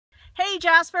Hey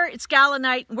Jasper, it's Gala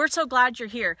Night. We're so glad you're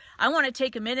here. I want to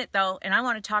take a minute though, and I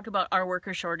want to talk about our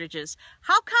worker shortages.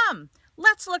 How come?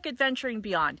 Let's look at venturing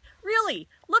beyond. Really,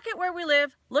 look at where we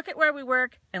live, look at where we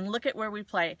work, and look at where we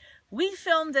play. We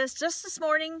filmed this just this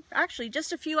morning, actually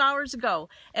just a few hours ago,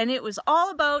 and it was all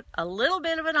about a little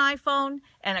bit of an iPhone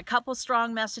and a couple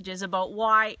strong messages about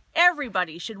why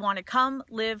everybody should want to come,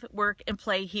 live, work, and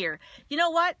play here. You know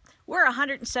what? We're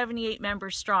 178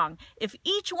 members strong. If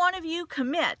each one of you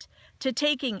commit to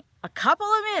taking a couple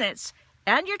of minutes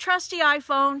and your trusty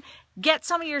iPhone, get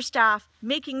some of your staff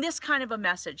making this kind of a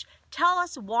message. Tell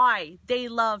us why they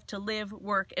love to live,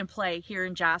 work, and play here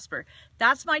in Jasper.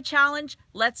 That's my challenge.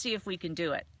 Let's see if we can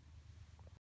do it.